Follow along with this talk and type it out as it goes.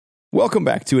Welcome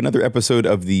back to another episode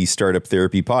of the Startup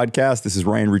Therapy Podcast. This is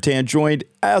Ryan Rutan, joined,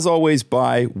 as always,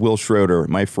 by Will Schroeder,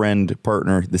 my friend,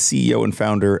 partner, the CEO and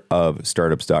founder of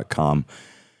Startups.com.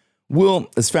 Will,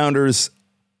 as founders,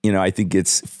 I think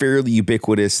it's fairly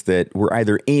ubiquitous that we're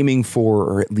either aiming for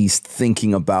or at least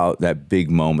thinking about that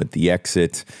big moment, the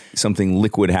exit, something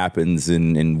liquid happens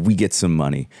and we get some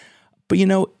money. But,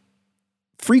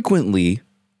 frequently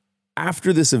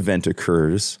after this event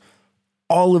occurs,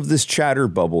 all of this chatter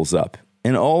bubbles up,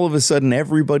 and all of a sudden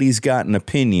everybody's got an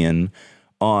opinion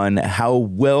on how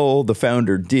well the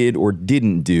founder did or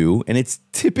didn't do, and it's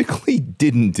typically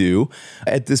didn't do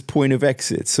at this point of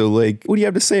exit. So, what do you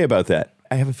have to say about that?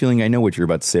 I have a feeling I know what you're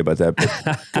about to say about that,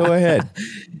 but go ahead.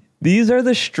 These are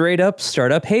the straight up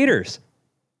startup haters,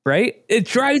 right? It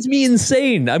drives me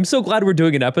insane. I'm so glad we're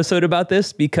doing an episode about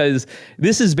this, because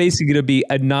this is basically going to be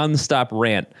a nonstop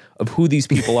rant of who these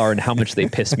people are and how much they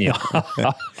piss me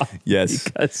off. Yes.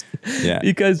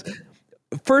 Because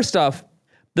first off,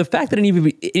 the fact that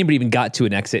anybody even got to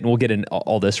an exit, and we'll get into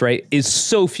all this, right, is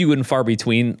so few and far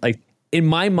between. Like, in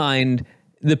my mind,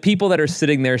 the people that are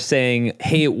sitting there saying,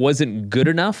 hey, it wasn't good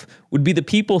enough, would be the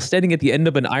people standing at the end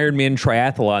of an Ironman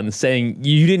triathlon saying,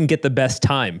 you didn't get the best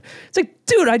time. It's like,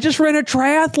 dude, I just ran a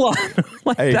triathlon.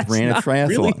 I ran a triathlon,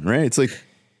 really, right? It's like,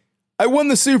 I won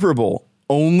the Super Bowl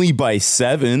only by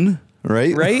 7,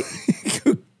 right? Right?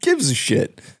 Who gives a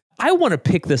shit? I want to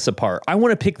pick this apart. I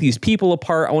want to pick these people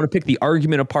apart. I want to pick the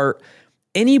argument apart.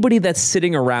 Anybody that's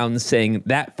sitting around saying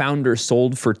that founder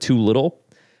sold for too little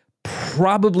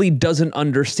probably doesn't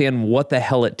understand what the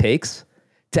hell it takes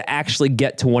to actually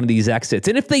get to one of these exits.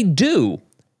 And if they do,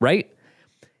 right,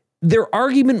 their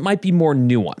argument might be more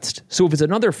nuanced. So if it's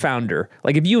another founder,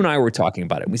 like if you and I were talking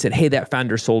about it, we said, hey, that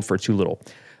founder sold for too little.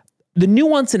 The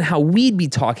nuance in how we'd be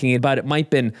talking about it might have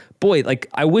been, boy,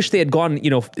 I wish they had gone,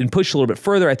 and pushed a little bit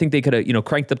further. I think they could have,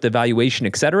 cranked up the valuation,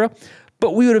 et cetera.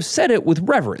 But we would have said it with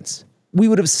reverence. We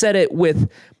would have said it with,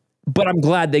 but I'm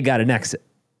glad they got an exit,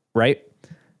 right?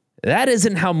 That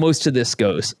isn't how most of this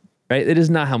goes, right? It is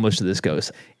not how most of this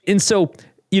goes. And so,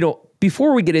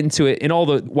 before we get into it and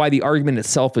why the argument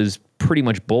itself is pretty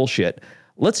much bullshit,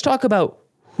 let's talk about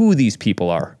who these people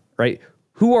are, right?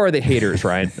 Who are the haters,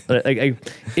 Ryan?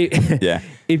 Yeah.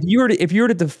 If you were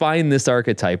to define this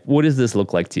archetype, what does this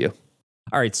look like to you?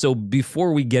 All right. So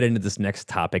before we get into this next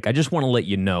topic, I just want to let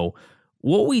you know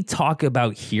what we talk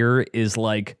about here is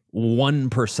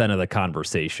 1% of the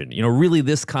conversation. Really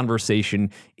this conversation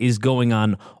is going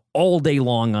on all day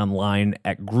long online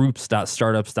at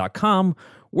groups.startups.com,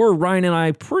 where Ryan and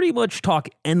I pretty much talk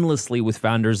endlessly with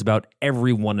founders about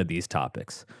every one of these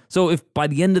topics. So if by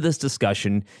the end of this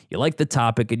discussion, you like the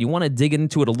topic and you want to dig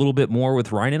into it a little bit more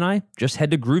with Ryan and I, just head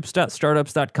to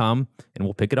groups.startups.com and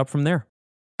we'll pick it up from there.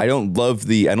 I don't love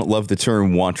the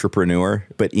term wantrepreneur,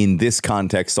 but in this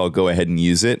context, I'll go ahead and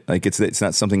use it. It's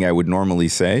not something I would normally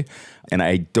say, and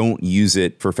I don't use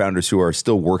it for founders who are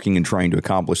still working and trying to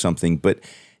accomplish something. But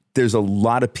there's a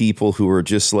lot of people who are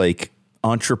just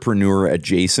entrepreneur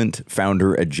adjacent,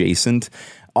 founder adjacent.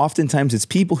 Oftentimes, it's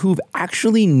people who've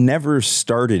actually never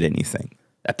started anything.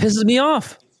 That pisses me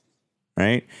off.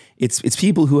 Right? It's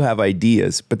people who have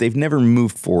ideas, but they've never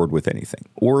moved forward with anything.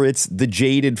 Or it's the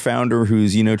jaded founder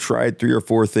who's, tried 3 or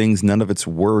 4 things. None of it's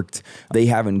worked. They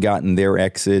haven't gotten their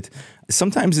exit.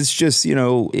 Sometimes it's just,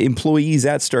 employees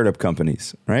at startup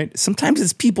companies, right? Sometimes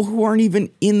it's people who aren't even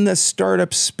in the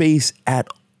startup space at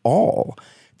all.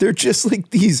 They're just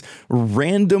these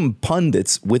random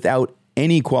pundits without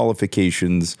any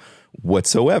qualifications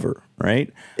whatsoever,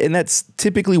 right? And that's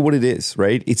typically what it is,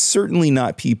 right? It's certainly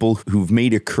not people who've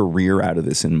made a career out of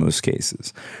this in most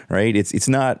cases, right? It's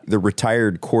not the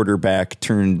retired quarterback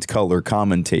turned color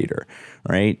commentator,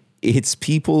 right? It's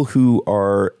people who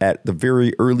are at the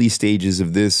very early stages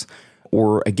of this,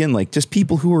 or again, just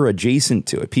people who are adjacent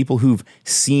to it, people who've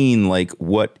seen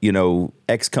what,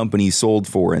 X company sold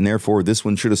for, and therefore this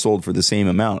one should have sold for the same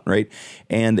amount, right?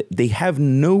 And they have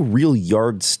no real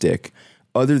yardstick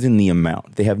other than the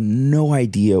amount. They have no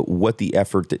idea what the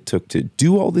effort it took to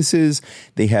do all this is.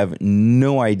 They have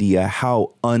no idea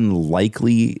how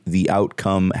unlikely the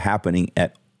outcome happening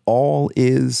at all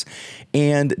is.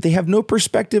 And they have no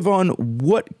perspective on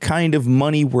what kind of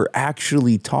money we're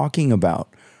actually talking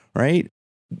about, right?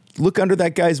 Look under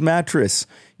that guy's mattress.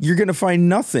 You're going to find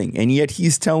nothing. And yet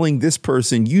he's telling this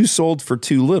person, you sold for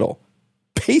too little.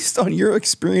 Based on your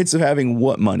experience of having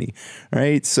what money,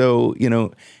 right? So,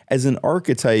 as an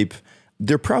archetype,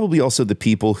 they're probably also the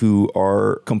people who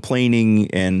are complaining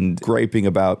and griping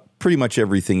about pretty much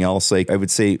everything else. I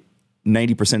would say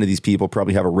 90% of these people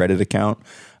probably have a Reddit account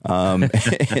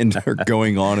and are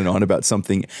going on and on about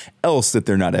something else that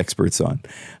they're not experts on.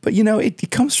 But,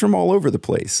 it comes from all over the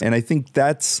place. And I think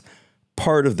that's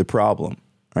part of the problem,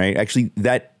 right? Actually,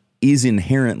 that is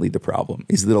inherently the problem,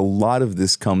 is that a lot of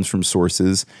this comes from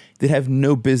sources that have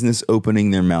no business opening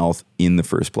their mouth in the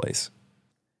first place.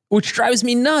 Which drives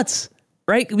me nuts.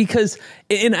 Right? Because,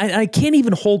 and I can't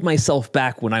even hold myself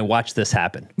back when I watch this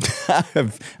happen.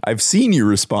 I've seen you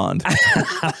respond.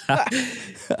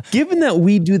 Given that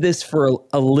we do this for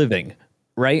a living,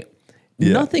 right?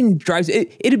 Yeah. Nothing drives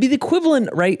it. It'd be the equivalent,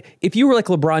 right? If you were like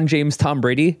LeBron James, Tom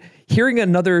Brady, hearing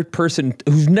another person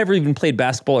who's never even played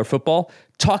basketball or football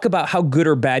talk about how good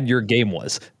or bad your game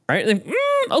was, right? Like,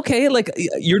 okay, like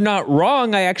you're not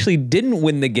wrong. I actually didn't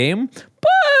win the game,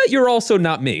 but you're also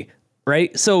not me.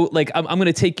 Right. So like, I'm going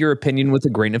to take your opinion with a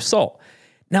grain of salt.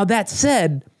 Now, that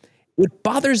said, what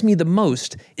bothers me the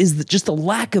most is just the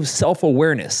lack of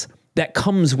self-awareness that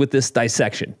comes with this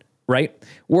dissection. Right.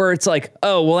 Where it's like,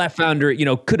 oh, well, that founder,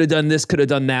 could have done this, could have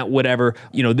done that, whatever.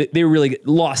 They really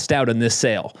lost out on this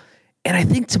sale. And I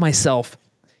think to myself,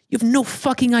 you have no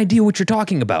fucking idea what you're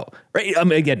talking about, right?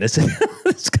 Again, this is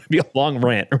going to be a long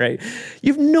rant, right?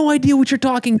 You have no idea what you're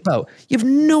talking about. You have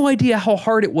no idea how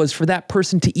hard it was for that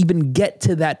person to even get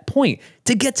to that point,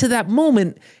 to get to that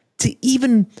moment, to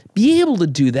even be able to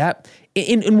do that.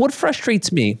 And what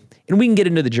frustrates me, and we can get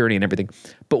into the journey and everything,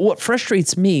 but what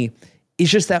frustrates me is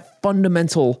just that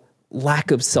fundamental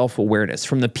lack of self-awareness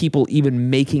from the people even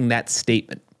making that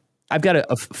statement. I've got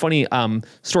a funny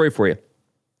story for you.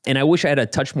 And I wish I had a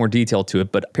touch more detail to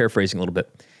it, but paraphrasing a little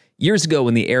bit. Years ago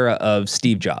in the era of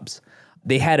Steve Jobs,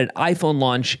 they had an iPhone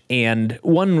launch, and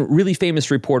one really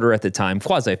famous reporter at the time,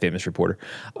 quasi-famous reporter,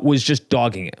 was just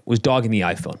dogging it, was dogging the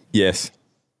iPhone. Yes.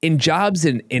 And Jobs,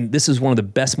 and this is one of the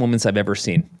best moments I've ever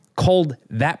seen, called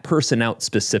that person out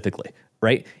specifically,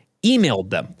 right?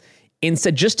 Emailed them and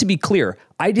said, just to be clear,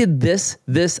 I did this,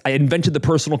 I invented the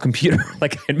personal computer,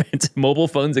 like I invented mobile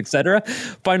phones, etc.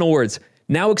 Final words.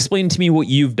 Now explain to me what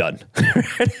you've done.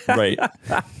 Right.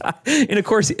 And of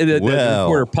course, the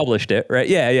reporter published it, right?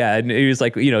 Yeah. And he was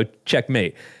like,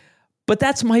 checkmate. But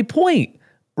that's my point,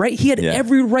 right? He had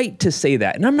every right to say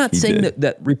that. And I'm not saying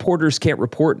that reporters can't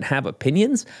report and have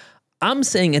opinions. I'm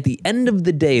saying at the end of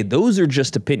the day, those are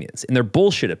just opinions, and they're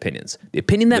bullshit opinions. The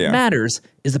opinion that matters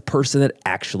is the person that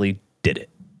actually did it.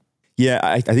 Yeah,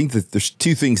 I think that there's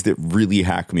two things that really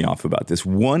hack me off about this.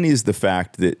 One is the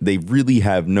fact that they really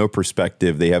have no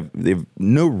perspective. They have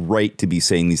no right to be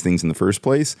saying these things in the first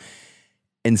place.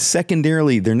 And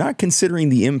secondarily, they're not considering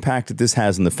the impact that this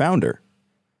has on the founder,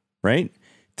 right?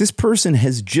 This person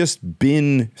has just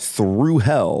been through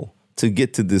hell to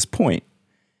get to this point.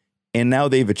 And now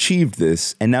they've achieved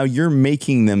this. And now you're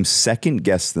making them second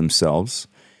guess themselves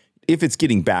if it's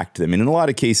getting back to them. And in a lot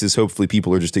of cases, hopefully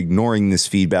people are just ignoring this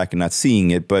feedback and not seeing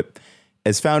it. But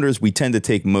as founders, we tend to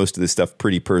take most of this stuff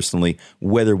pretty personally,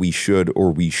 whether we should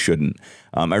or we shouldn't.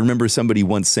 I remember somebody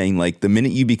once saying, like, the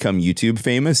minute you become YouTube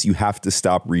famous, you have to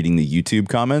stop reading the YouTube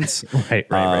comments. Right.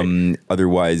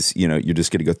 Otherwise, you're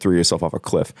just going to go throw yourself off a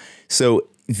cliff. So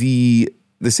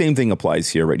the same thing applies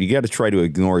here, right? You got to try to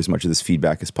ignore as much of this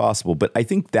feedback as possible. But I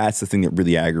think that's the thing that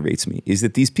really aggravates me, is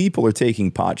that these people are taking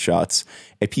pot shots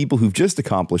at people who've just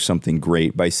accomplished something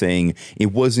great by saying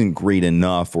it wasn't great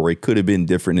enough, or it could have been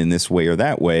different in this way or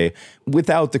that way,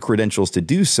 without the credentials to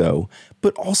do so,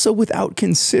 but also without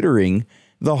considering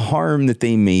the harm that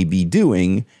they may be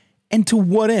doing, and to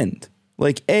what end.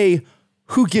 Like, A,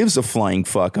 who gives a flying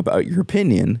fuck about your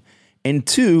opinion? And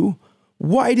two,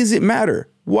 why does it matter?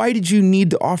 Why did you need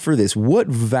to offer this? What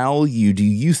value do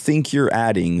you think you're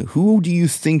adding? Who do you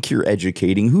think you're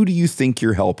educating? Who do you think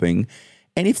you're helping?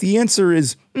 And if the answer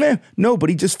is,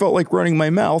 nobody, just felt like running my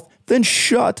mouth, then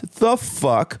shut the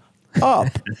fuck up.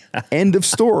 End of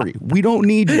story. We don't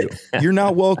need you. You're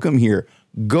not welcome here.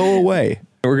 Go away.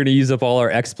 We're going to use up all our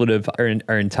expletive, our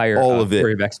entire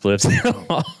story of expletives.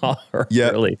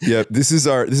 Yeah. This is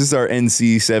our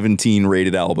NC-17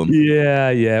 rated album.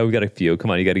 Yeah. We got a few.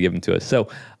 Come on, you got to give them to us. So,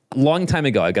 long time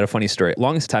ago, I got a funny story.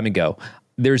 Long time ago,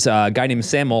 there's a guy named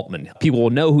Sam Altman. People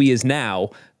will know who he is now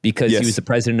because he was the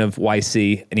president of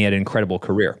YC and he had an incredible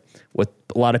career. What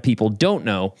a lot of people don't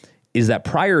know is that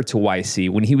prior to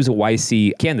YC, when he was a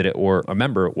YC candidate or a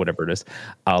member, whatever it is,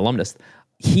 alumnus,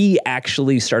 he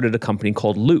actually started a company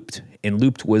called Looped. And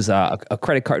Looped was a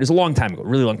credit card. It was a long time ago,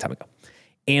 really long time ago.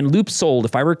 And Looped sold,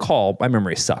 if I recall, my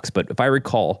memory sucks, but if I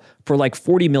recall, for like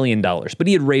 $40 million. But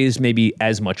he had raised maybe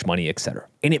as much money, et cetera.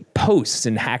 And it posts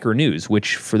in Hacker News,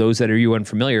 which for those that are you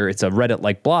unfamiliar, it's a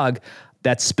Reddit-like blog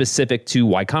that's specific to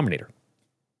Y Combinator.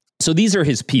 So these are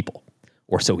his people,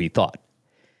 or so he thought.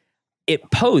 it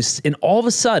posts, and all of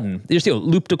a sudden, there's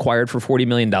Looped acquired for $40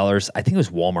 million. I think it was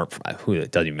Walmart.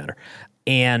 It doesn't even matter.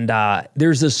 And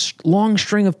there's this long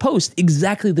string of posts,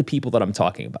 exactly the people that I'm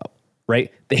talking about,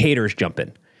 right? The haters jump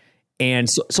in. And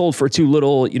sold for too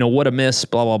little, what a miss,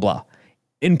 blah, blah, blah.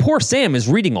 And poor Sam is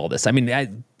reading all this. I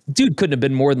mean, dude couldn't have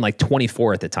been more than like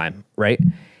 24 at the time, right?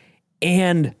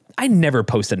 And I never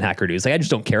posted in Hacker News. Like, I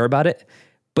just don't care about it.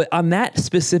 But on that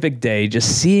specific day,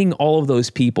 just seeing all of those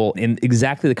people and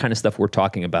exactly the kind of stuff we're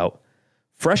talking about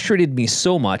frustrated me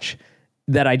so much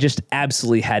that I just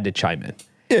absolutely had to chime in.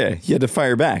 Yeah, you had to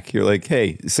fire back. You're like,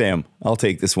 hey, Sam, I'll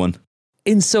take this one.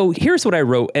 And so here's what I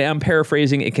wrote. And I'm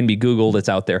paraphrasing. It can be Googled. It's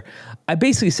out there. I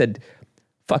basically said,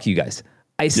 fuck you guys.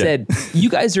 I said, you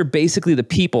guys are basically the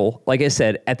people, like I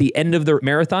said, at the end of the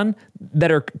marathon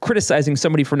that are criticizing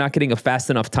somebody for not getting a fast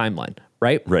enough timeline,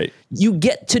 right? Right. You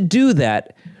get to do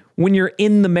that when you're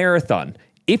in the marathon.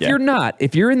 If you're not,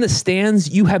 if you're in the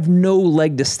stands, you have no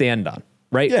leg to stand on,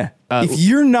 right? Yeah. If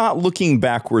you're not looking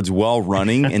backwards while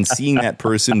running and seeing that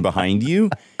person behind you,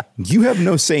 you have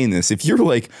no say in this. If you're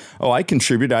like, oh, I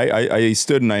contributed, I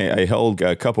stood and I held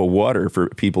a cup of water for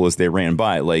people as they ran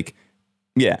by, like,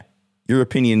 yeah. Your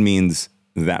opinion means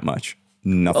that much.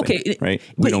 Nothing. Okay, right?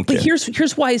 We don't care. But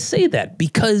here's why I say that.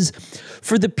 Because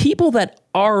for the people that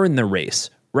are in the race,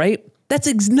 right?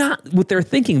 That's not what they're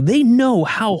thinking. They know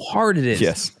how hard it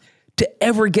is to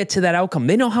ever get to that outcome.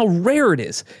 They know how rare it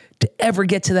is to ever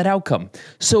get to that outcome.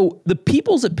 So the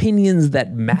people's opinions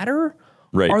that matter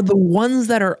are the ones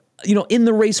that are, in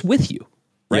the race with you,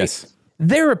 right? Yes.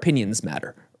 Their opinions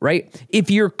matter. Right?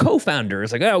 If your co-founder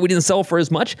is like, oh, we didn't sell for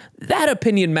as much, that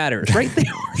opinion matters, right? They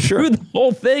were through the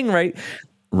whole thing, right?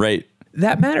 Right.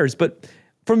 That matters. But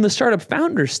from the startup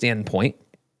founder standpoint,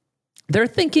 they're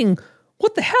thinking,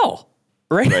 what the hell?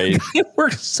 Right? It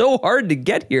worked so hard to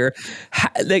get here.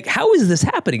 How is this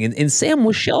happening? And Sam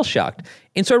was shell-shocked.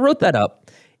 And so I wrote that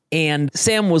up. And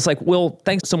Sam was like, Will,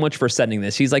 thanks so much for sending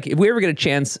this. He's like, if we ever get a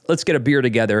chance, let's get a beer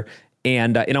together.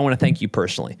 And I want to thank you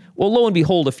personally. Well, lo and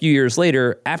behold, a few years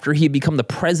later, after he had become the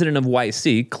president of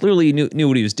YC, clearly knew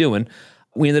what he was doing,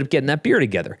 we ended up getting that beer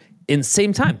together. In the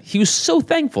same time, he was so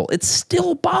thankful. It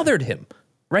still bothered him,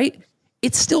 right?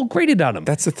 It still grated on him.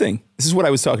 That's the thing. This is what I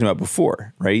was talking about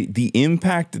before, right? The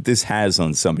impact that this has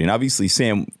on somebody. And obviously,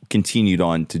 Sam continued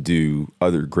on to do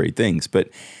other great things,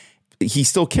 but he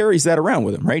still carries that around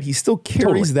with him, right? He still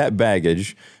carries that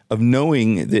baggage of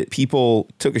knowing that people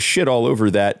took a shit all over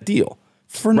that deal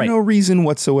for no reason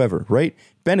whatsoever, right?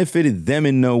 Benefited them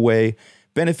in no way,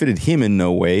 benefited him in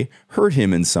no way, hurt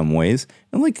him in some ways.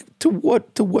 And like, to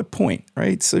what point,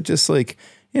 right? So just like,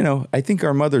 I think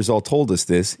our mothers all told us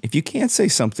this. If you can't say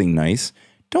something nice,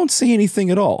 don't say anything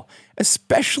at all,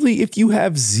 especially if you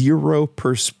have zero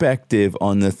perspective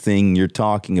on the thing you're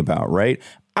talking about, right?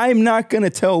 I'm not going to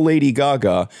tell Lady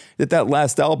Gaga that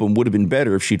last album would have been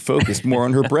better if she'd focused more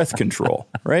on her breath control,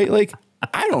 right? Like,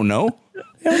 I don't know.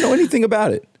 I don't know anything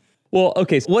about it. Well,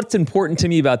 okay. So what's important to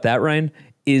me about that, Ryan,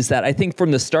 is that I think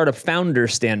from the startup founder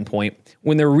standpoint,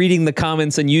 when they're reading the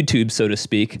comments on YouTube, so to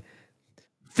speak,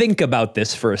 think about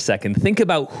this for a second. Think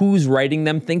about who's writing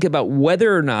them. Think about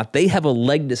whether or not they have a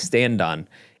leg to stand on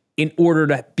in order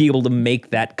to be able to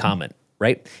make that comment,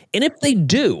 right? And if they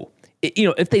do,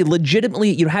 if they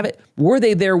legitimately, have it, were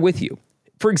they there with you?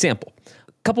 For example,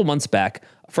 a couple months back,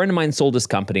 a friend of mine sold his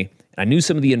company, and I knew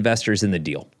some of the investors in the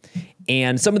deal.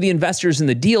 And some of the investors in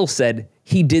the deal said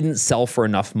he didn't sell for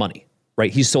enough money,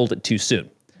 right? He sold it too soon.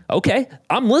 Okay,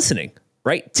 I'm listening,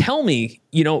 right? Tell me,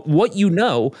 what you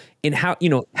know and how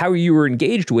you were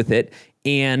engaged with it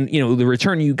and, the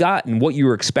return you got and what you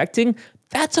were expecting.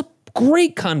 That's a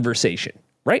great conversation.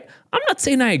 Right? I'm not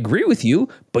saying I agree with you,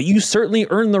 but you certainly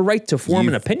earn the right to form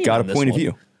an opinion on this. Got a point of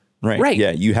view. Right.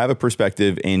 Yeah. You have a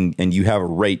perspective and you have a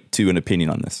right to an opinion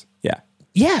on this. Yeah.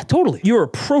 Yeah, totally. You're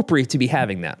appropriate to be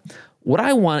having that. What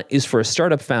I want is for a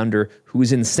startup founder who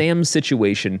is in Sam's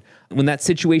situation, when that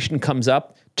situation comes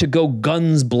up, to go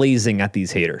guns blazing at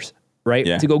these haters, right?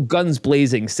 Yeah. To go guns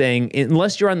blazing saying,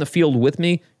 unless you're on the field with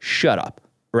me, shut up,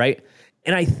 right?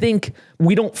 And I think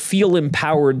we don't feel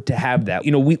empowered to have that.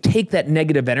 We take that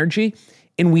negative energy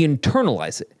and we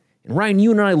internalize it. And Ryan,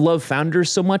 you and I love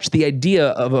founders so much. The idea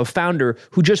of a founder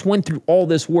who just went through all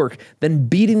this work, then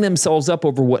beating themselves up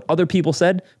over what other people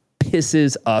said,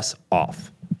 pisses us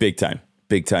off. Big time.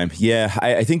 Big time. Yeah,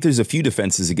 I think there's a few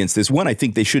defenses against this. One, I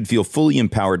think they should feel fully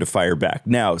empowered to fire back.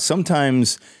 Now,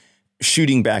 sometimes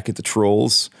shooting back at the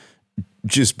trolls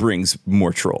just brings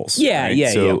more trolls. Yeah, right?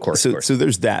 yeah, of course. So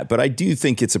there's that. But I do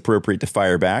think it's appropriate to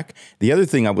fire back. The other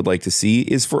thing I would like to see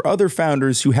is for other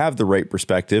founders who have the right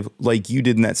perspective, like you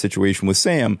did in that situation with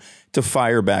Sam, to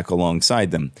fire back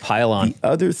alongside them. Pile on. The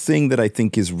other thing that I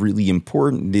think is really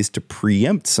important is to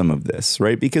preempt some of this,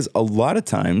 right? Because a lot of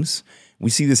times we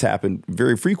see this happen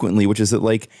very frequently, which is that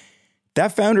like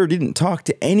that founder didn't talk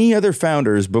to any other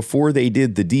founders before they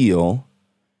did the deal.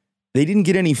 They didn't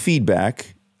get any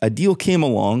feedback. A deal came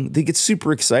along. They get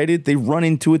super excited. They run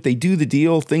into it. They do the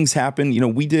deal. Things happen. You know,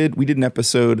 we did an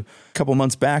episode a couple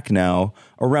months back now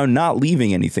around not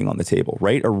leaving anything on the table,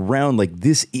 right? Around like,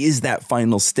 this is that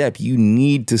final step. You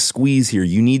need to squeeze here.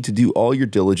 You need to do all your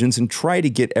diligence and try to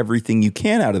get everything you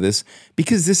can out of this,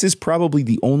 because this is probably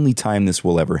the only time this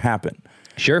will ever happen.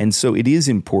 Sure. And so it is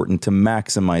important to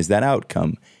maximize that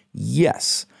outcome.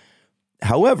 Yes.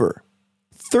 However,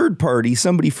 third party,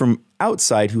 somebody from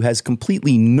outside who has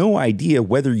completely no idea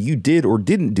whether you did or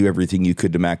didn't do everything you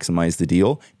could to maximize the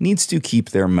deal, needs to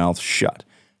keep their mouth shut.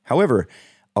 However,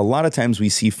 a lot of times we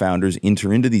see founders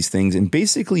enter into these things and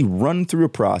basically run through a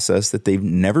process that they've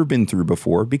never been through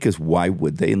before, because why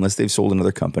would they, unless they've sold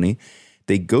another company?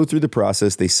 They go through the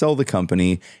process, they sell the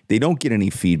company, they don't get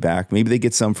any feedback. Maybe they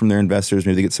get some from their investors,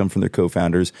 maybe they get some from their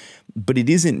co-founders, but it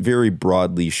isn't very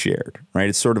broadly shared, right?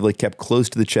 It's sort of like kept close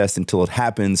to the chest until it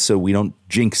happens so we don't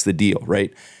jinx the deal,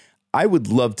 right? I would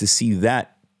love to see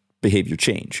that behavior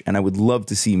change. And I would love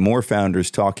to see more founders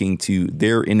talking to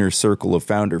their inner circle of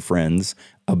founder friends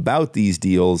about these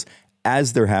deals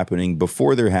as they're happening,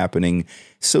 before they're happening,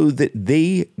 so that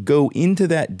they go into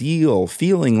that deal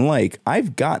feeling like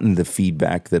I've gotten the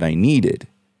feedback that I needed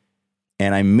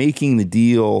and I'm making the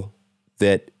deal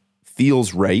that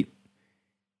feels right.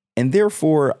 And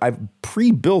therefore, I've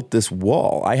pre-built this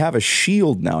wall. I have a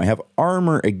shield now. I have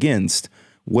armor against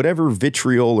whatever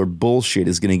vitriol or bullshit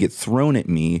is going to get thrown at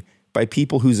me by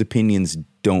people whose opinions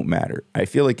don't matter. I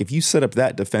feel like if you set up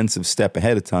that defensive step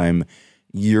ahead of time,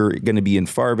 you're going to be in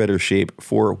far better shape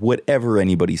for whatever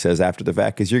anybody says after the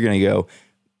fact, because you're going to go,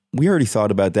 we already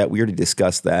thought about that. We already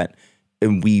discussed that,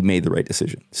 and we made the right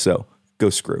decision. So go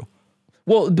screw.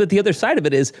 Well, but the other side of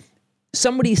it is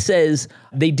somebody says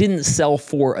they didn't sell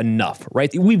for enough,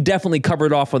 right? We've definitely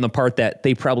covered off on the part that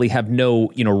they probably have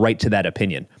no, right to that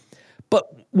opinion. But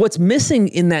what's missing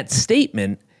in that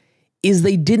statement is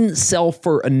they didn't sell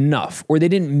for enough, or they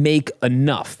didn't make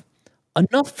enough.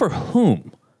 Enough for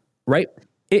whom? Right?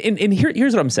 And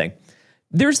here's what I'm saying.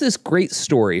 There's this great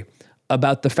story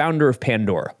about the founder of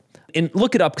Pandora. And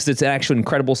look it up because it's an actual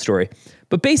incredible story.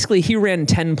 But basically, he ran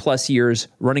 10 plus years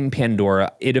running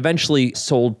Pandora. It eventually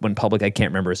sold, went public. I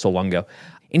can't remember, so long ago.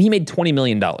 And he made $20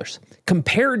 million.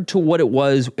 Compared to what it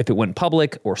was if it went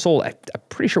public or sold, I'm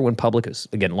pretty sure it went public. It was,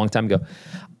 again, a long time ago.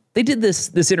 They did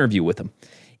this interview with him.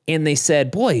 And they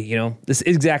said, boy, this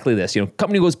is exactly this.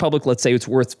 Company goes public, let's say it's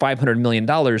worth $500 million,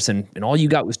 and all you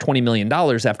got was $20 million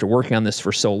after working on this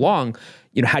for so long.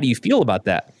 How do you feel about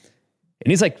that?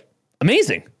 And he's like,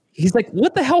 amazing. He's like,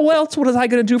 what the hell else was I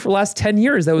going to do for the last 10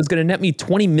 years that was going to net me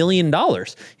 $20 million?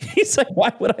 He's like,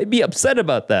 why would I be upset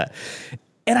about that?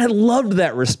 And I loved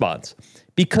that response,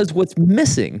 because what's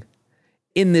missing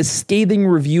in this scathing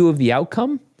review of the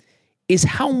outcome is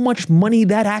how much money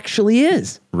that actually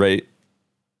is. Right?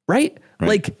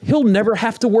 Like, he'll never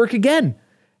have to work again.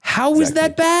 How is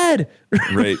that bad?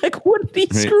 Right. Like, what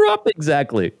did he screw up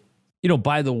exactly?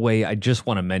 By the way, I just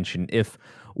want to mention, if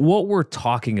what we're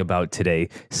talking about today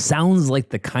sounds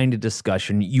like the kind of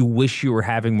discussion you wish you were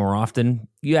having more often,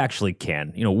 you actually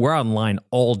can. We're online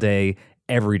all day,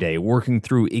 every day, working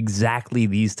through exactly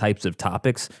these types of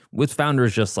topics with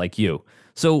founders just like you.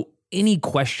 So any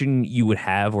question you would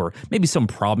have, or maybe some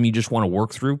problem you just want to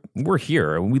work through, we're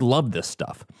here and we love this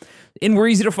stuff. And we're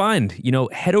easy to find.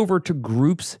 Head over to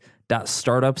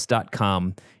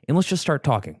groups.startups.com and let's just start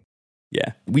talking.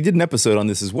 Yeah. We did an episode on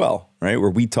this as well, right? Where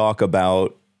we talk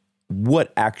about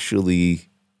what actually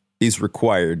is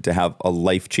required to have a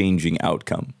life-changing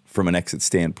outcome from an exit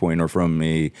standpoint, or from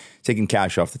taking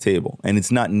cash off the table. And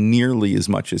it's not nearly as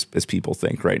much as people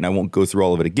think, right? And I won't go through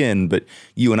all of it again, but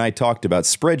you and I talked about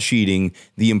spreadsheeting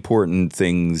the important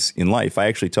things in life. I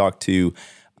actually talked to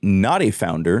not a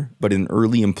founder, but an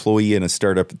early employee in a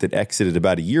startup that exited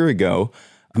about a year ago,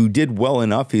 who did well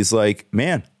enough. He's like,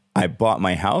 man, I bought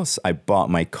my house, I bought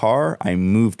my car, I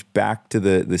moved back to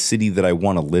the city that I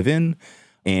want to live in.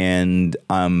 And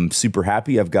I'm super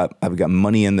happy. I've got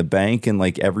money in the bank, and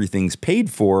like everything's paid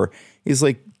for. He's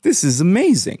like, this is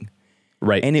amazing.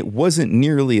 Right. And it wasn't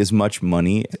nearly as much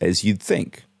money as you'd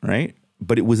think, right?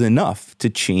 But it was enough to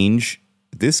change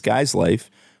this guy's life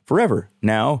forever.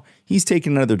 Now He's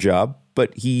taken another job,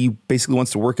 but he basically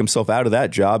wants to work himself out of that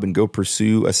job and go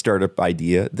pursue a startup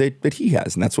idea that he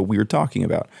has. And that's what we were talking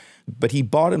about. But he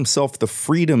bought himself the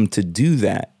freedom to do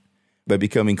that by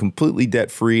becoming completely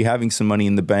debt-free, having some money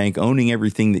in the bank, owning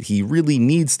everything that he really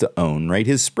needs to own, right?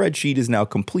 His spreadsheet is now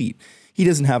complete. He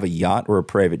doesn't have a yacht or a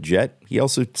private jet. He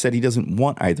also said he doesn't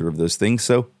want either of those things,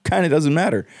 so kind of doesn't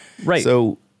matter. Right.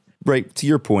 So, right, to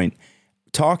your point,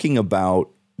 talking about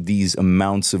these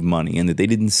amounts of money and that they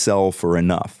didn't sell for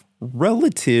enough,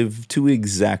 relative to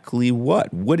exactly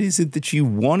what? What is it that you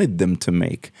wanted them to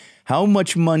make? How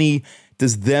much money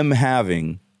does them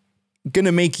having going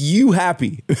to make you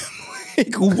happy?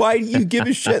 Like, why do you give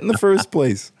a shit in the first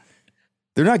place?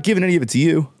 They're not giving any of it to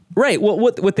you. Right. Well,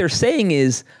 what they're saying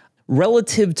is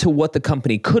relative to what the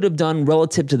company could have done,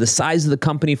 relative to the size of the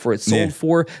company for it sold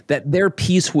for, that their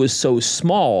piece was so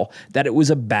small that it was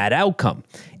a bad outcome.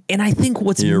 And I think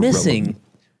what's missing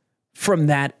from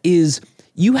that is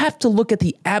you have to look at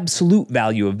the absolute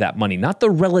value of that money, not the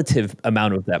relative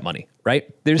amount of that money, right?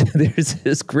 There's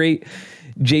this great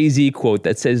Jay-Z quote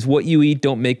that says, "What you eat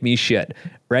don't make me shit,"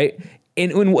 right?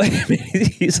 And when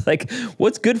he's like,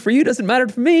 "What's good for you doesn't matter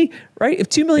for me," right? If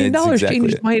 $2 million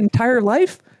changed my entire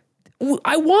life,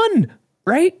 I won,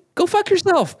 right? Go fuck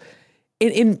yourself.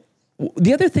 And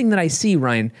the other thing that I see,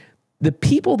 Ryan, the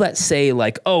people that say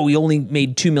like, "Oh, we only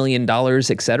made $2 million,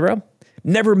 etc."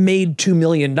 never made $2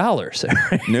 million.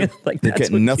 Right? Nope. Like,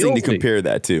 that's nothing to compare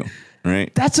that to,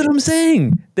 right? That's what I'm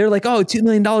saying. They're like, "Oh, $2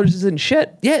 million isn't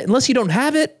shit." Yeah, unless you don't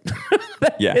have it.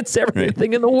 It's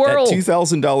everything in the world. That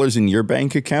 $2,000 in your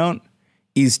bank account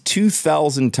is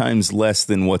 2,000 times less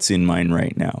than what's in mine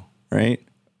right now, right?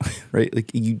 Right?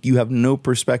 Like you have no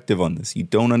perspective on this. You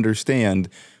don't understand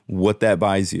what that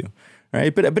buys you.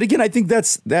 Right. But again, I think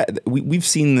we've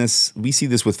seen this. We see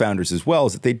this with founders as well,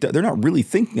 is that they're not really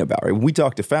thinking about it. When we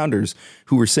talk to founders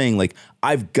who are saying like,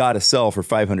 "I've got to sell for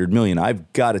 500 million.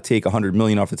 I've got to take 100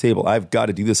 million off the table. I've got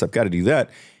to do this. I've got to do that."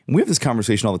 And we have this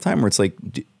conversation all the time where it's like,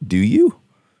 do you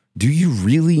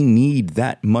really need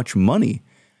that much money?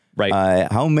 Right.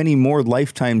 How many more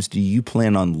lifetimes do you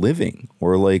plan on living?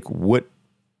 Or like, what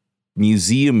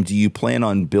museum do you plan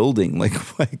on building? Like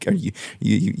are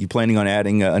you planning on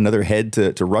adding another head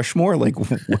to Rushmore? Like,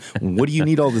 what do you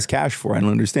need all this cash for? I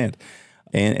don't understand.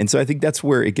 And so I think that's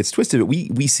where it gets twisted. But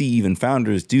we see even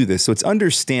founders do this. So it's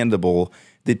understandable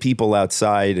that people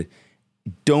outside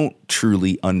don't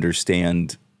truly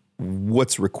understand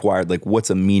what's required, like what's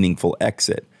a meaningful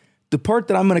exit. The part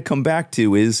that I'm going to come back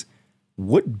to is,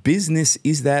 what business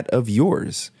is that of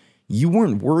yours? You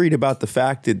weren't worried about the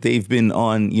fact that they've been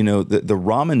on, the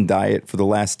ramen diet for the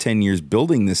last 10 years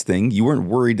building this thing. You weren't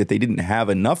worried that they didn't have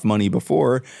enough money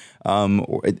before.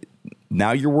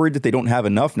 Now you're worried that they don't have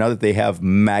enough now that they have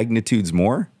magnitudes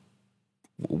more.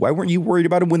 Why weren't you worried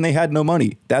about it when they had no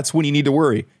money? That's when you need to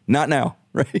worry. Not now,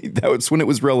 right? That's when it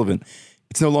was relevant.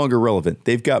 It's no longer relevant.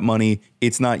 They've got money.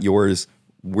 It's not yours.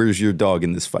 Where's your dog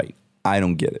in this fight? I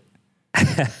don't get it.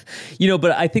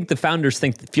 But I think the founders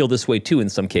feel this way too in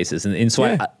some cases, and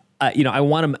so I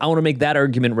want to make that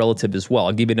argument relative as well.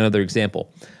 I'll give you another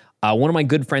example. One of my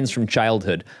good friends from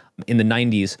childhood in the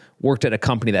 90s worked at a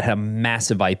company that had a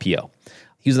massive IPO.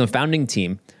 He was on the founding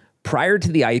team. Prior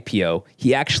to the IPO,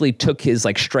 he actually took his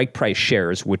strike price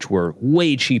shares, which were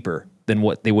way cheaper than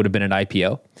what they would have been at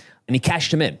IPO, and he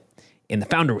cashed them in. And the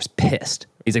founder was pissed.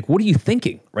 He's like, "What are you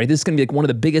thinking? Right? This is going to be like one of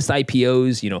the biggest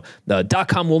IPOs. The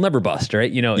 .com will never bust, right?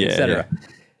 Et cetera." Yeah.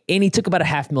 And he took about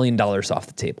 $500,000 off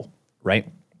the table, right?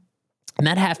 And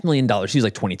that $500,000, he was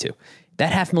like 22.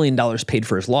 That $500,000 paid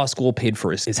for his law school, paid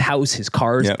for his house, his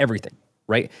cars, everything,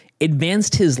 right?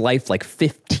 Advanced his life like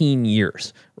 15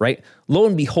 years, right? Lo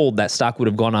and behold, that stock would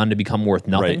have gone on to become worth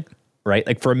nothing, right?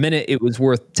 Like for a minute, it was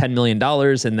worth $10 million,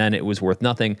 and then it was worth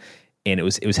nothing. And it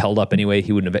was held up anyway.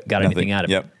 He wouldn't have got anything out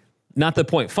of it. Not the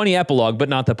point. Funny epilogue, but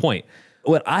not the point.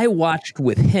 What I watched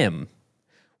with him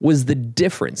was the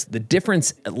difference,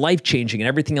 life-changing and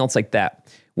everything else like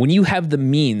that. When you have the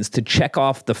means to check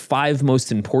off the 5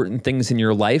 most important things in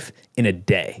your life in a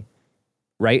day,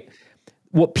 right?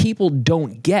 What people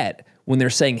don't get when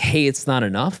they're saying, "Hey, it's not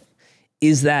enough,"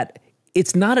 is that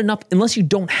it's not enough unless you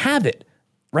don't have it,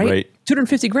 right?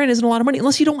 250 grand isn't a lot of money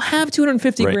unless you don't have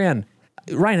 250 grand.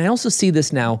 Ryan, I also see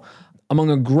this now among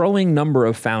a growing number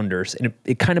of founders, and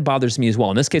it kind of bothers me as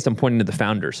well. In this case, I'm pointing to the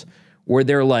founders, where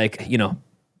they're like, $1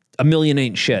 million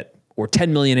ain't shit, or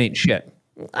 10 million ain't shit.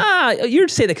 You're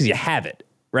to say that because you have it,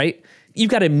 right? You've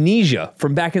got amnesia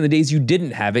from back in the days you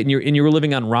didn't have it, and you were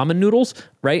living on ramen noodles,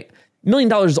 right? $1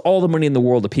 million is all the money in the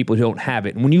world to people who don't have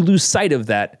it. And when you lose sight of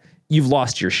that, you've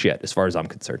lost your shit, as far as I'm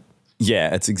concerned.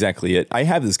 Yeah, that's exactly it. I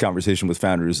have this conversation with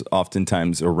founders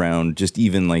oftentimes around just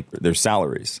even like their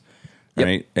salaries. Yep.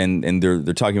 Right. And they're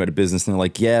talking about a business and they're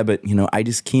like, yeah, but I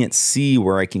just can't see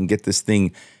where I can get this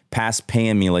thing past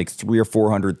paying me like $300,000 or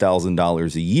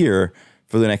 $400,000 a year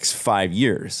for the next 5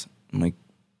 years. I'm like,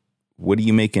 what are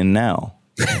you making now?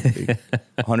 Like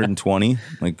 120?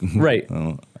 Like, Right.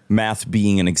 Math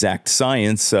being an exact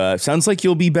science, sounds like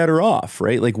you'll be better off,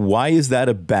 right? Like, why is that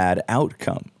a bad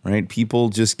outcome, right? People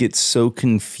just get so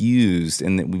confused,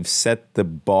 and that we've set the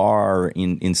bar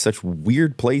in such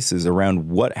weird places around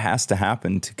what has to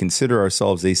happen to consider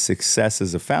ourselves a success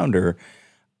as a founder,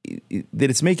 that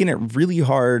it's making it really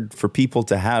hard for people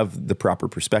to have the proper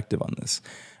perspective on this.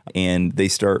 And they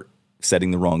start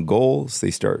setting the wrong goals. They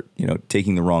start,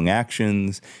 taking the wrong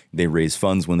actions. They raise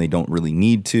funds when they don't really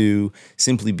need to,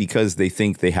 simply because they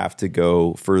think they have to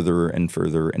go further and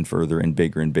further and further and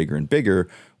bigger and bigger and bigger.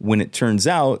 When it turns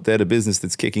out that a business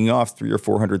that's kicking off $300,000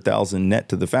 or $400,000 net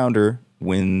to the founder,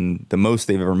 when the most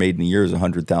they've ever made in a year is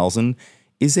 $100,000,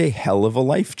 is a hell of a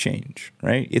life change,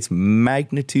 right? It's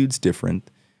magnitudes different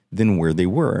than where they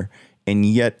were. And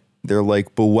yet they're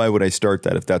like, but why would I start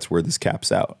that if that's where this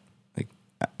caps out?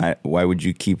 Why would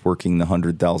you keep working the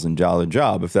 $100,000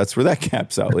 job if that's where that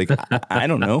caps out? Like, I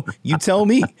don't know. You tell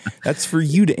me. That's for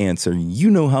you to answer.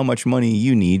 You know how much money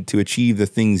you need to achieve the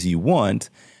things you want,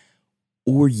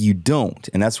 or you don't.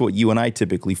 And that's what you and I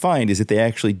typically find, is that they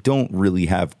actually don't really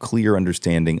have clear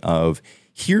understanding of,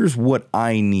 here's what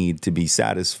I need to be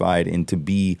satisfied and to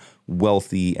be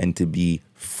wealthy and to be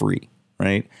free,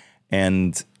 right?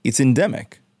 And it's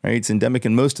endemic. Right? It's endemic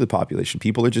in most of the population.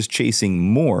 People are just chasing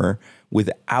more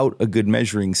without a good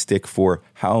measuring stick for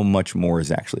how much more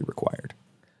is actually required.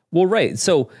 Well, right.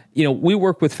 So, we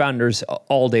work with founders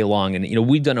all day long, and,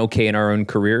 we've done okay in our own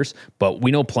careers, but we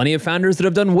know plenty of founders that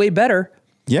have done way better.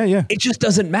 Yeah. It just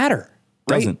doesn't matter,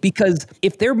 right? Doesn't. Because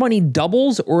if their money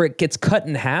doubles or it gets cut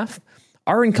in half,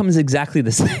 our income is exactly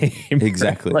the same.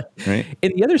 Exactly. Right?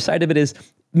 And the other side of it is,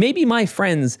 maybe my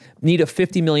friends need a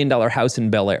 $50 million house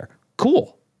in Bel Air.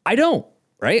 Cool. I don't,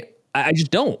 right? I just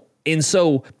don't. And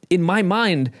so in my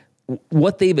mind,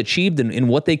 what they've achieved and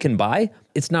what they can buy,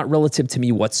 it's not relative to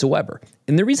me whatsoever.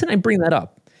 And the reason I bring that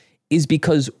up is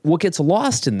because what gets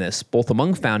lost in this, both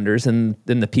among founders and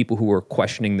then the people who are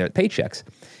questioning their paychecks,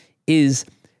 is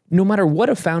no matter what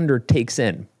a founder takes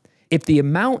in, if the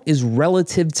amount is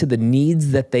relative to the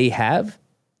needs that they have,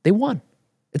 they won.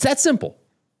 It's that simple,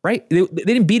 right? They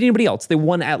didn't beat anybody else. They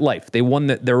won at life. They won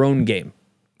their own game,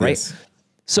 right? Yes.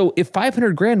 So if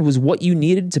 $500,000 was what you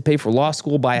needed to pay for law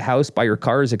school, buy a house, buy your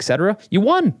cars, etc., you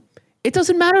won. It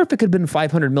doesn't matter if it could have been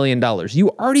 $500 million.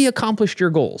 You already accomplished your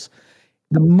goals.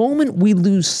 The moment we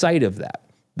lose sight of that,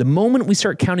 the moment we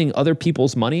start counting other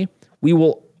people's money, we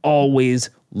will always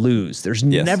lose. There's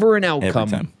never an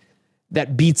outcome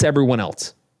that beats everyone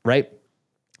else, right?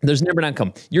 There's never an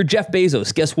outcome. You're Jeff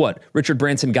Bezos. Guess what? Richard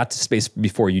Branson got to space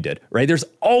before you did, right? There's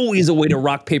always a way to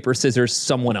rock, paper, scissors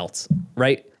someone else,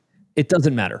 right? It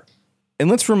doesn't matter. And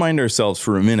let's remind ourselves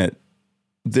for a minute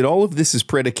that all of this is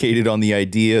predicated on the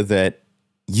idea that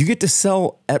you get to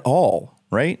sell at all,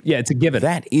 right? Yeah, it's a given.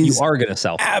 That is, you are going to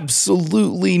sell.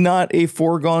 Absolutely not a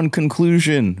foregone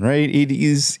conclusion, right? It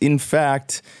is, in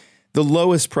fact, the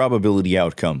lowest probability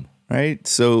outcome, right?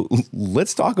 So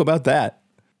let's talk about that.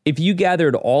 If you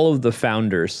gathered all of the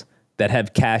founders that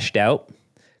have cashed out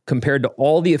compared to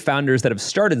all the founders that have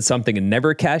started something and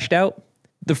never cashed out,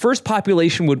 the first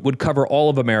population would cover all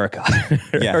of America,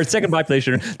 or second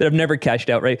population that have never cashed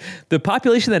out, right? The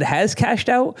population that has cashed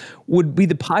out would be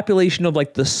the population of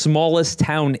like the smallest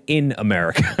town in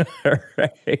America,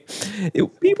 right?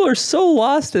 People are so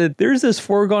lost that there's this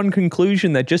foregone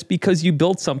conclusion that just because you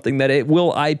built something that it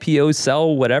will IPO,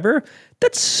 sell, whatever,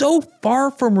 that's so far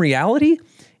from reality.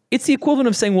 It's the equivalent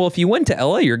of saying, well, if you went to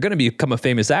LA, you're going to become a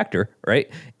famous actor,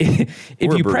 right? If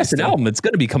you press an album, it's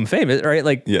going to become famous, right?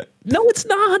 Like, no, it's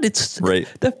not. It's right.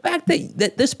 The fact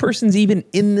that this person's even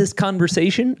in this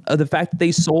conversation of the fact that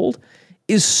they sold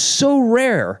is so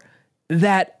rare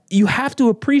that you have to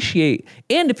appreciate.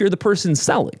 And if you're the person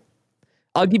selling,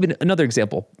 I'll give you another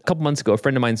example. A couple months ago, a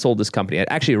friend of mine sold this company. I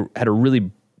actually had a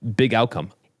really big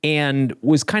outcome and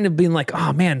was kind of being like,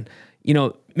 oh man,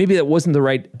 maybe that wasn't the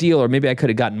right deal, or maybe I could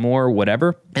have gotten more, or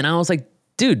whatever. And I was like,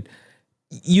 dude,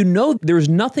 there's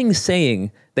nothing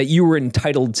saying that you were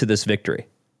entitled to this victory,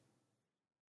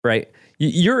 right?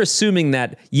 You're assuming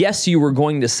that, yes, you were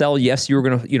going to sell, yes, you were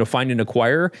going to, find an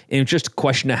acquirer, and it's just a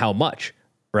question of how much,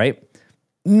 right?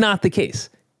 Not the case.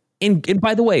 And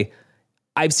by the way,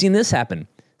 I've seen this happen.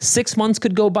 6 months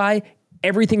could go by,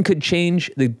 everything could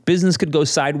change, the business could go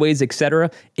sideways, et cetera,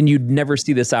 and you'd never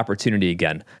see this opportunity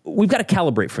again. We've got to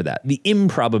calibrate for that, the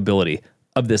improbability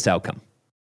of this outcome.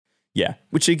 Yeah,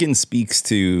 which again speaks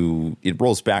to, it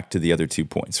rolls back to the other 2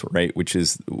 points, right? Which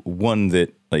is one,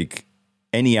 that like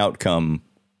any outcome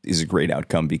is a great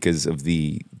outcome because of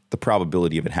the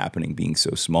probability of it happening being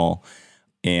so small.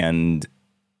 And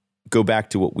go back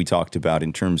to what we talked about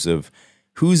in terms of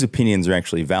whose opinions are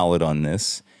actually valid on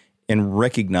this, and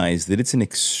recognize that it's an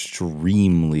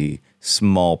extremely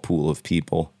small pool of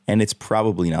people, and it's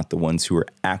probably not the ones who are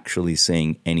actually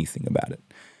saying anything about it,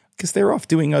 because they're off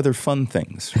doing other fun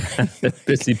things, right?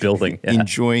 Busy building. Yeah.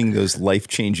 Enjoying those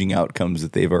life-changing outcomes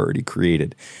that they've already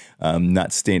created,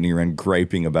 not standing around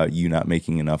griping about you not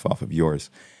making enough off of yours.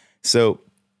 So,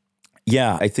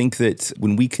 yeah, I think that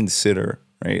when we consider,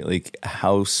 right, like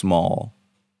how small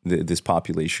this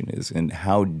population is and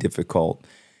how difficult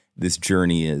this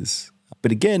journey is,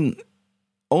 but again,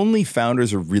 only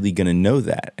founders are really going to know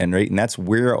that, and that's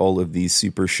where all of these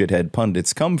super shithead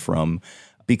pundits come from,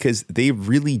 because they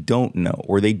really don't know,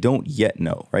 or they don't yet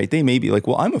know, right? They may be like,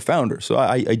 well, I'm a founder, so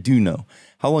I do know.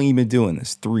 How long have you been doing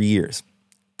this? 3 years.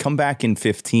 Come back in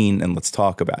 15 and let's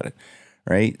talk about it,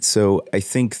 right? So I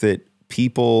think that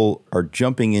people are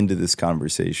jumping into this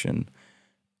conversation,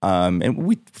 and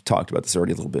we've talked about this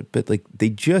already a little bit, but like they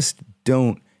just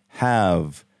don't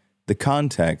have the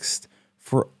context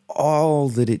for all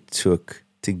that it took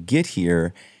to get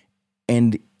here.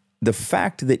 And the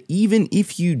fact that even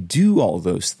if you do all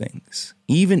those things,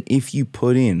 even if you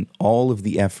put in all of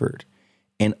the effort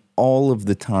and all of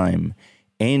the time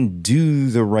and do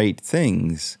the right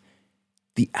things,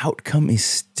 the outcome is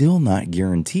still not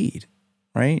guaranteed,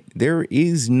 right? There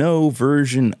is no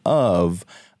version of,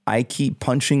 I keep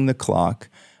punching the clock,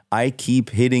 I keep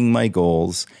hitting my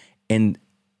goals, and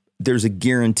there's a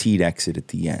guaranteed exit at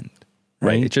the end,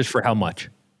 right? It's just for how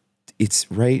much? It's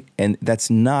right. And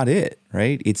that's not it,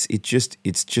 right? It's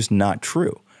just not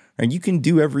true. And you can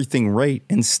do everything right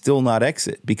and still not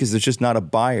exit because there's just not a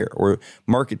buyer, or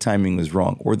market timing was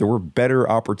wrong, or there were better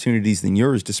opportunities than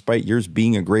yours despite yours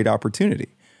being a great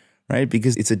opportunity, right?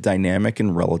 Because it's a dynamic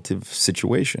and relative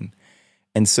situation.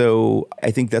 And so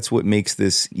I think that's what makes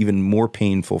this even more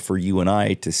painful for you and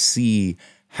I to see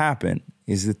happen,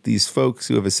 is that these folks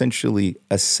who have essentially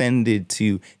ascended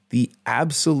to the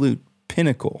absolute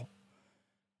pinnacle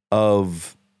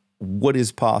of what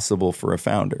is possible for a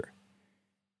founder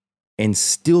and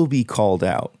still be called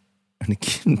out, and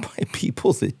again, by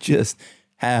people that just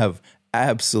have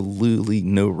absolutely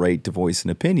no right to voice an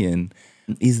opinion,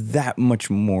 is that much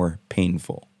more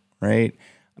painful, right?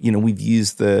 You know, we've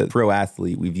used the pro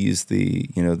athlete, we've used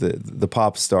the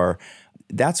pop star.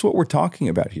 That's what we're talking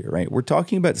about here, right? We're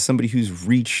talking about somebody who's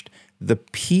reached the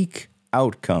peak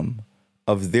outcome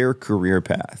of their career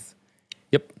path.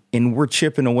 Yep. And we're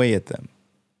chipping away at them.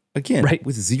 Again, right,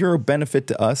 with zero benefit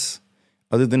to us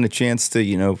other than a chance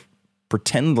to,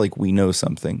 pretend like we know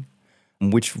something,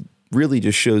 which really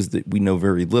just shows that we know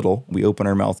very little. We open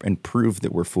our mouth and prove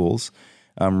that we're fools,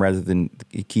 rather than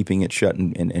keeping it shut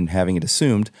and having it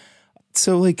assumed.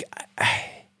 So like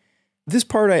this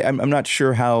part, I'm not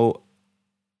sure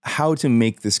how to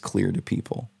make this clear to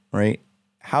people, right?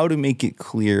 How to make it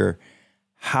clear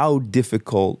how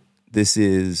difficult this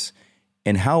is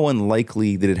and how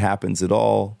unlikely that it happens at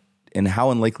all and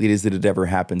how unlikely it is that it ever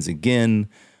happens again.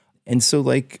 And so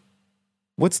like,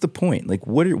 what's the point? Like,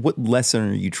 what lesson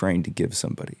are you trying to give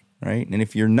somebody, right? And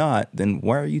if you're not, then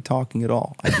why are you talking at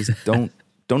all? I just don't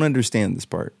understand this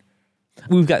part.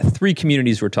 We've got three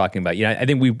communities we're talking about. I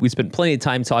think we spent plenty of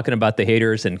time talking about the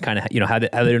haters and kind of, how they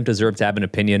don't deserve to have an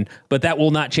opinion, but that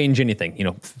will not change anything.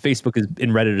 Facebook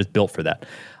and Reddit is built for that.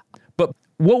 But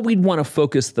what we'd want to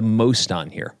focus the most on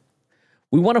here,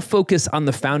 we want to focus on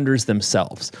the founders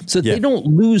themselves so that they don't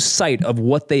lose sight of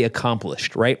what they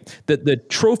accomplished, right? The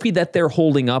trophy that they're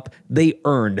holding up, they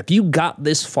earned. If you got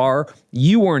this far,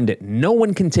 you earned it. No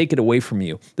one can take it away from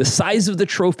you. The size of the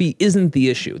trophy isn't the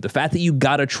issue. The fact that you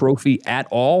got a trophy at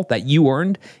all that you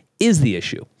earned is the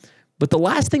issue. But the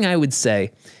last thing I would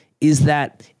say is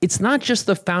that it's not just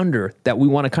the founder that we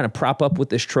want to kind of prop up with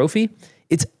this trophy.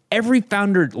 It's every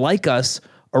founder like us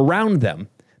around them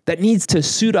that needs to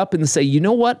suit up and say, you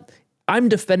know what? I'm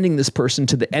defending this person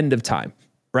to the end of time,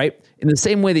 right? In the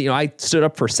same way that, I stood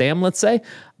up for Sam, let's say,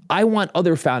 I want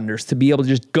other founders to be able to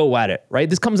just go at it, right?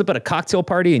 This comes up at a cocktail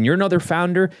party and you're another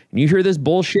founder and you hear this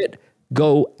bullshit,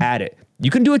 go at it. You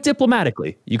can do it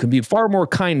diplomatically. You can be far more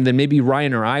kind than maybe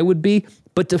Ryan or I would be,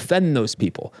 but defend those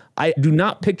people. I do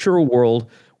not picture a world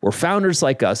where founders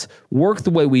like us work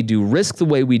the way we do, risk the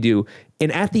way we do,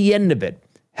 and at the end of it,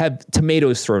 have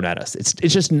tomatoes thrown at us. It's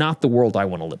just not the world I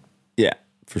want to live. Yeah.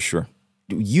 For sure.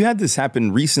 You had this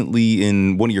happen recently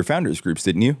in one of your founders groups,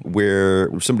 didn't you? Where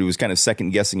somebody was kind of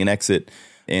second guessing an exit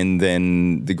and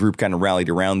then the group kind of rallied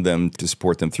around them to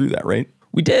support them through that, right?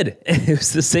 We did. It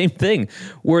was the same thing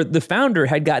where the founder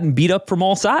had gotten beat up from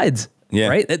all sides. Yeah.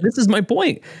 Right. This is my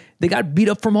point. They got beat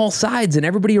up from all sides and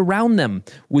everybody around them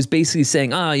was basically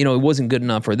saying, it wasn't good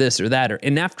enough or this or that.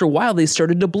 And after a while, they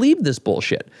started to believe this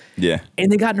bullshit. Yeah. And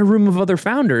they got in a room of other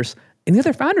founders and the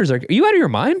other founders are you out of your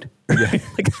mind? Yeah.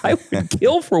 Like, I would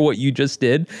kill for what you just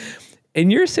did.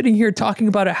 And you're sitting here talking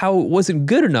about how it wasn't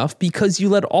good enough because you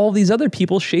let all these other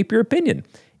people shape your opinion.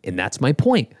 And that's my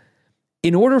point.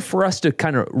 In order for us to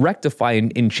kind of rectify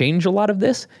and change a lot of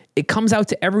this, it comes out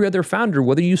to every other founder,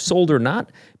 whether you sold or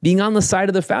not, being on the side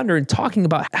of the founder and talking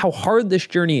about how hard this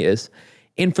journey is.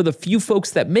 And for the few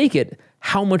folks that make it,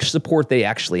 how much support they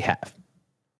actually have.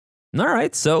 All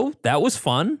right, so that was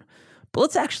fun. But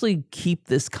let's actually keep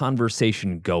this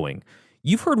conversation going.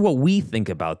 You've heard what we think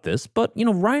about this, but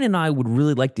Ryan and I would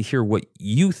really like to hear what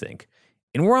you think.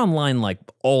 And we're online like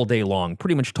all day long,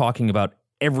 pretty much talking about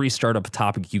every startup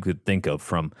topic you could think of,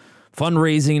 from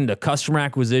fundraising to customer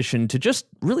acquisition to just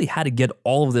really how to get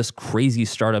all of this crazy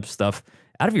startup stuff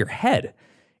out of your head.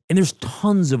 And there's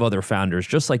tons of other founders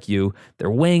just like you.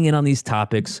 They're weighing in on these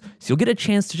topics, so you'll get a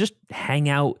chance to just hang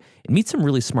out and meet some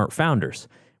really smart founders.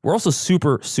 We're also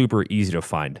super, super easy to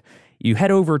find. You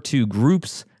head over to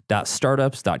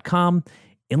groups.startups.com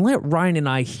and let Ryan and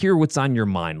I hear what's on your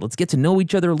mind. Let's get to know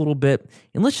each other a little bit,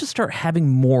 and let's just start having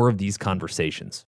more of these conversations.